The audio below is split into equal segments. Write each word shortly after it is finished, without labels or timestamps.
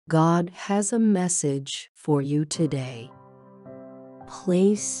God has a message for you today.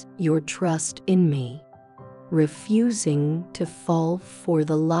 Place your trust in me, refusing to fall for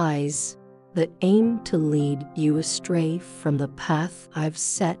the lies that aim to lead you astray from the path I've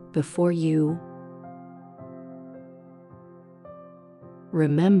set before you.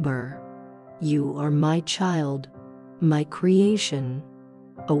 Remember, you are my child, my creation,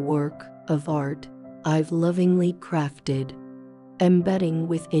 a work of art I've lovingly crafted, embedding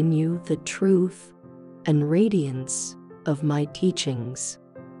within you the truth and radiance of my teachings.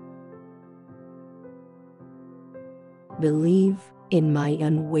 Believe in my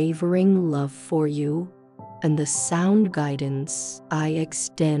unwavering love for you and the sound guidance I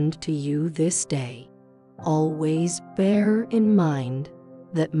extend to you this day. Always bear in mind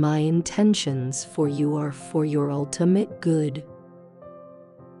that my intentions for you are for your ultimate good.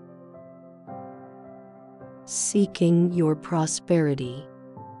 Seeking your prosperity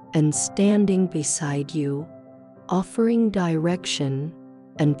and standing beside you, offering direction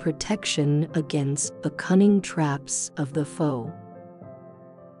and protection against the cunning traps of the foe.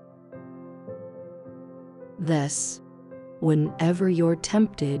 Thus, whenever you're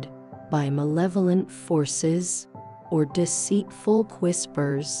tempted by malevolent forces or deceitful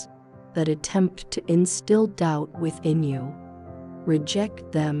whispers that attempt to instill doubt within you,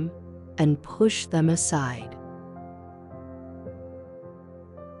 reject them and push them aside.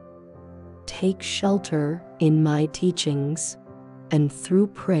 Take shelter in my teachings, and through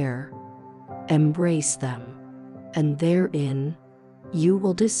prayer, embrace them, and therein you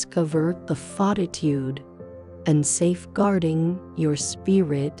will discover the fortitude and safeguarding your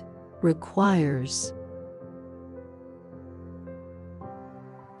spirit requires.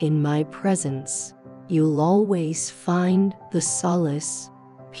 In my presence, you'll always find the solace,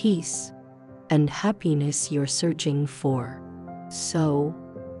 peace, and happiness you're searching for. So,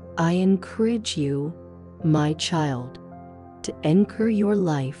 I encourage you, my child, to anchor your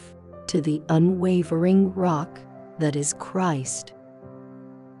life to the unwavering rock that is Christ.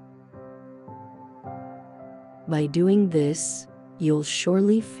 By doing this, you'll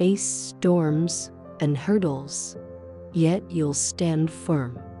surely face storms and hurdles, yet you'll stand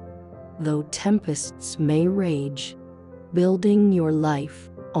firm, though tempests may rage, building your life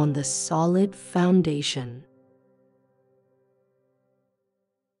on the solid foundation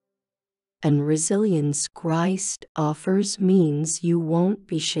and resilience Christ offers means you won't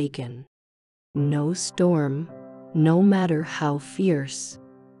be shaken. No storm, no matter how fierce,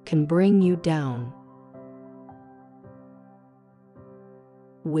 can bring you down.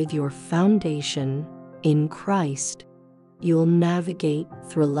 With your foundation in Christ, you'll navigate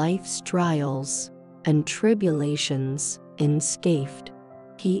through life's trials and tribulations unscathed.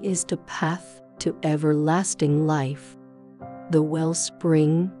 He is the path to everlasting life, the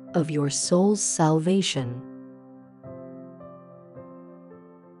wellspring of your soul's salvation.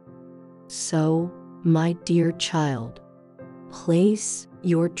 So, my dear child, place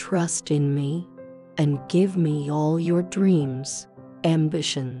your trust in me and give me all your dreams,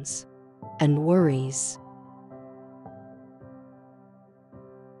 ambitions, and worries.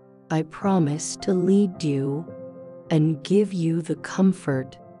 I promise to lead you and give you the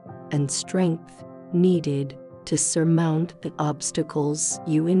comfort and strength needed to surmount the obstacles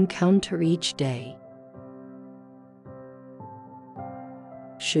you encounter each day.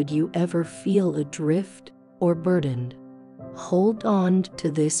 Should you ever feel adrift or burdened, hold on to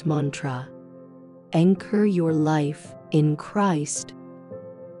this mantra. Anchor your life in Christ.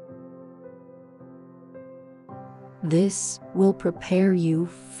 This will prepare you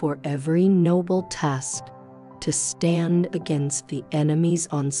for every noble task, to stand against the enemy's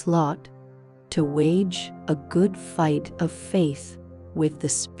onslaught, to wage a good fight of faith with the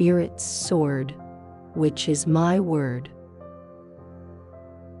Spirit's sword, which is my word.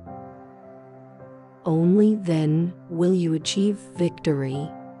 Only then will you achieve victory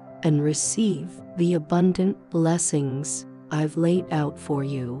and receive the abundant blessings I've laid out for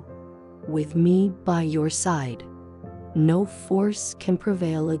you. With me by your side, no force can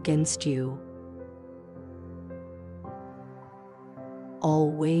prevail against you.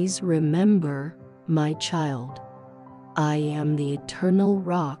 Always remember, my child, I am the eternal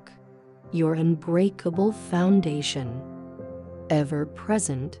rock, your unbreakable foundation, ever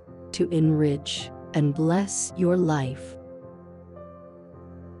present to enrich and bless your life.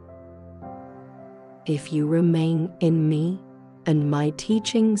 If you remain in me and my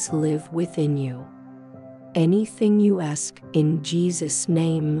teachings live within you, anything you ask in Jesus'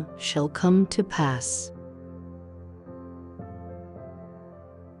 name shall come to pass.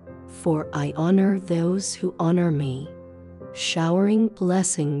 For I honor those who honor me, showering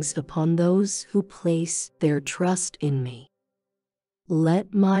blessings upon those who place their trust in me.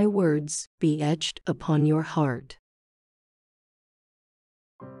 Let my words be etched upon your heart,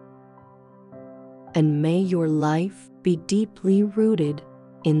 and may your life be deeply rooted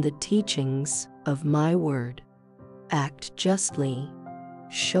in the teachings of my word. Act justly,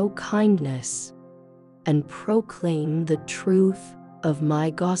 show kindness, and proclaim the truth of my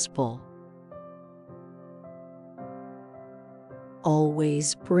gospel.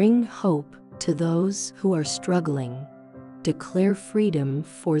 Always bring hope to those who are struggling. Declare freedom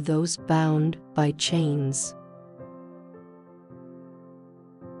for those bound by chains.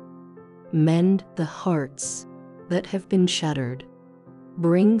 Mend the hearts that have been shattered.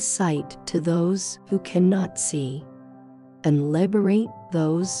 Bring sight to those who cannot see, and liberate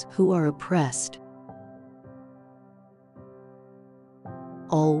those who are oppressed.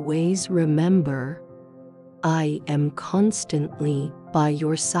 Always remember, I am constantly by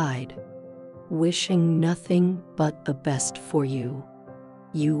your side, wishing nothing but the best for you.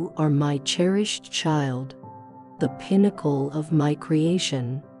 You are my cherished child, the pinnacle of my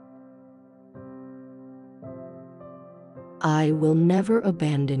creation. I will never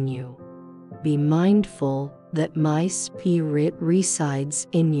abandon you. Be mindful that my spirit resides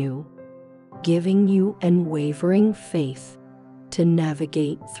in you, giving you unwavering faith to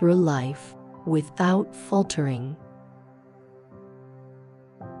navigate through life without faltering.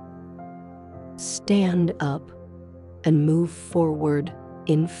 Stand up and move forward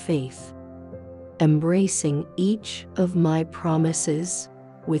in faith, embracing each of my promises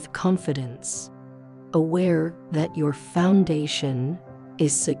with confidence, aware that your foundation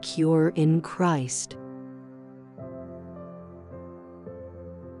is secure in Christ.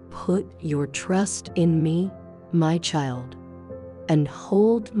 Put your trust in me, my child, and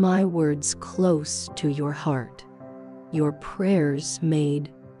hold my words close to your heart. Your prayers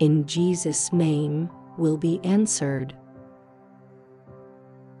made in Jesus' name will be answered.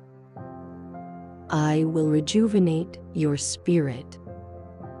 I will rejuvenate your spirit,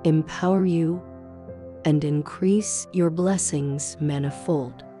 empower you, and increase your blessings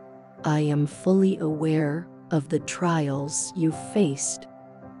manifold. I am fully aware of the trials you've faced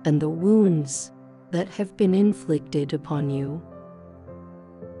and the wounds that have been inflicted upon you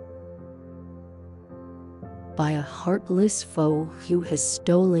by a heartless foe who has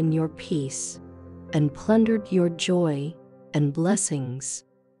stolen your peace and plundered your joy and blessings.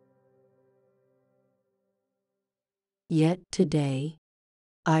 Yet today,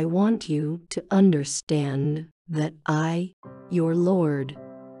 I want you to understand that I, your Lord,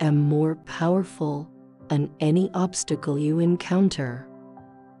 am more powerful than any obstacle you encounter.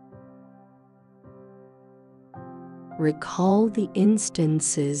 Recall the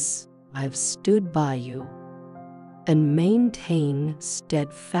instances I've stood by you, and maintain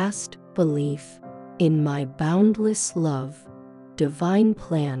steadfast belief in my boundless love, divine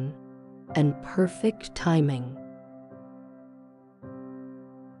plan, and perfect timing.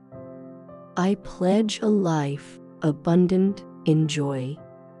 I pledge a life abundant in joy,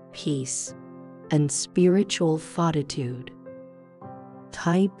 peace, and spiritual fortitude.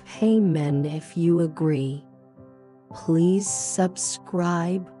 Type Amen if you agree. Please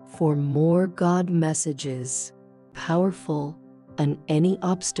subscribe for more God messages, powerful than any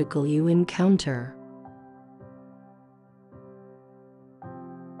obstacle you encounter.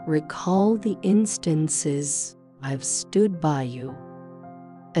 Recall the instances I've stood by you,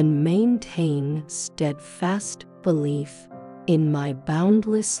 and maintain steadfast belief in my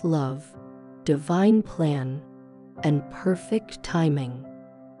boundless love, divine plan, and perfect timing.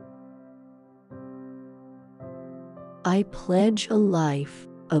 I pledge a life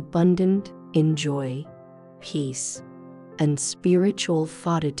abundant in joy, peace, and spiritual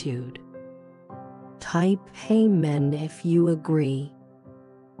fortitude. Type Amen if you agree.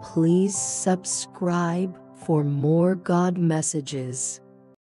 Please subscribe for more God messages,